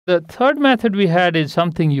The third method we had is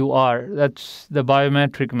something you are. That's the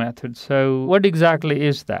biometric method. So what exactly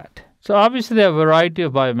is that? So obviously there are a variety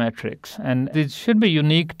of biometrics, and it should be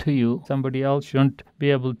unique to you. Somebody else shouldn't be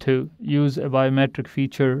able to use a biometric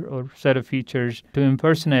feature or set of features to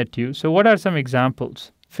impersonate you. So what are some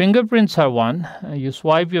examples? Fingerprints are one. You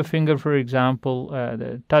swipe your finger, for example,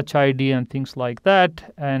 the Touch ID and things like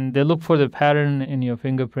that, and they look for the pattern in your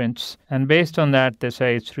fingerprints. And based on that, they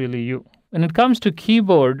say it's really you. When it comes to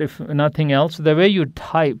keyboard, if nothing else, the way you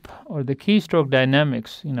type or the keystroke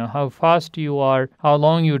dynamics, how fast you are, how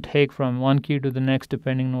long you take from one key to the next,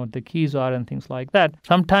 depending on what the keys are and things like that.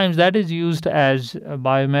 Sometimes that is used as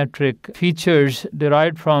biometric features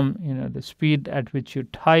derived from, the speed at which you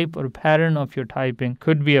type or pattern of your typing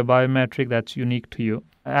could be a biometric that's unique to you.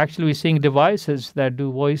 Actually, we're seeing devices that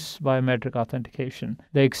do voice biometric authentication.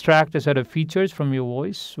 They extract a set of features from your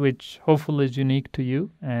voice, which hopefully is unique to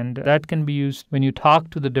you. And that can be used when you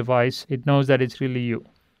talk to the device. It knows that it's really you.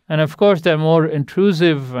 And of course, there are more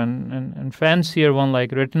intrusive and fancier one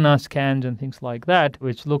like retina scans and things like that,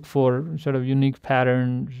 which look for sort of unique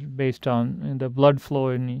patterns based on the blood flow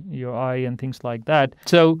in your eye and things like that.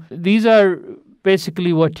 So these are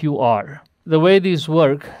basically what you are. The way these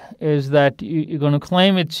work is that you're going to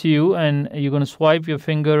claim it's you, and you're going to swipe your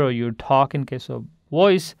finger or you talk in case of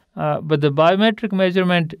voice, but the biometric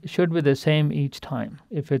measurement should be the same each time.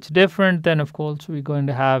 If it's different, then of course we're going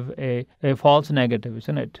to have a false negative,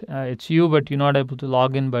 isn't it? It's you, but you're not able to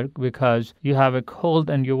log in because you have a cold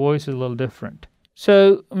and your voice is a little different.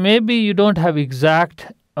 So maybe you don't have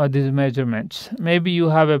exact these measurements. Maybe you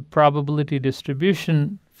have a probability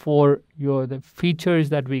distribution for the features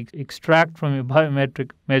that we extract from your biometric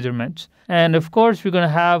measurements. And of course, we're going to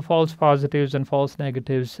have false positives and false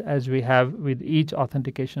negatives as we have with each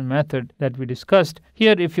authentication method that we discussed.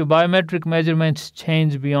 Here, if your biometric measurements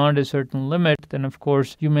change beyond a certain limit, then of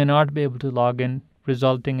course, you may not be able to log in,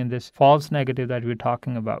 resulting in this false negative that we're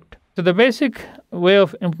talking about. So the basic way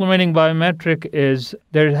of implementing biometric is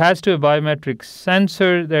there has to be a biometric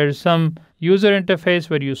sensor. There's some user interface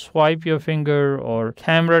where you swipe your finger or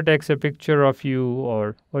camera takes a picture of you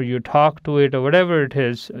or you talk to it or whatever it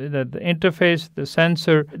is, the interface, the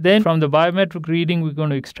sensor. Then from the biometric reading, we're going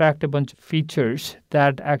to extract a bunch of features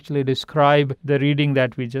that actually describe the reading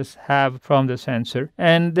that we just have from the sensor.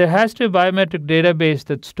 And there has to be a biometric database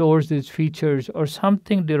that stores these features or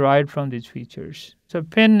something derived from these features. So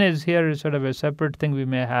PIN is sort of a separate thing we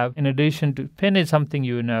may have. In addition to PIN is something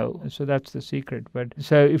you know. So that's the secret. But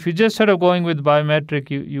so if you're just sort of going with biometric,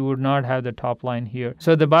 you would not have the top line here.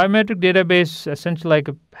 So the biometric database, essentially like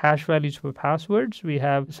a hash values for passwords, we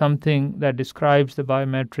have something that describes the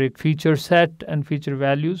biometric feature set and feature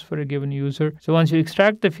values for a given user. So once you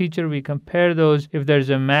extract the feature, we compare those. If there's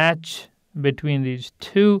a match between these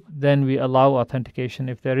two, then we allow authentication.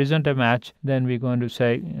 If there isn't a match, then we're going to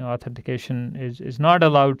say authentication is not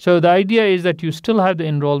allowed. So the idea is that you still have the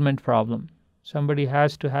enrollment problem. Somebody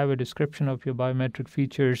has to have a description of your biometric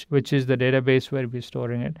features, which is the database where we're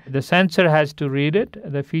storing it. The sensor has to read it.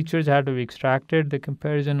 The features have to be extracted. The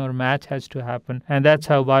comparison or match has to happen. And that's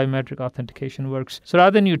how biometric authentication works. So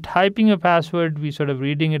rather than you typing a password, we sort of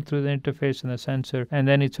reading it through the interface and the sensor, and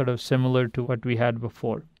then it's sort of similar to what we had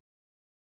before.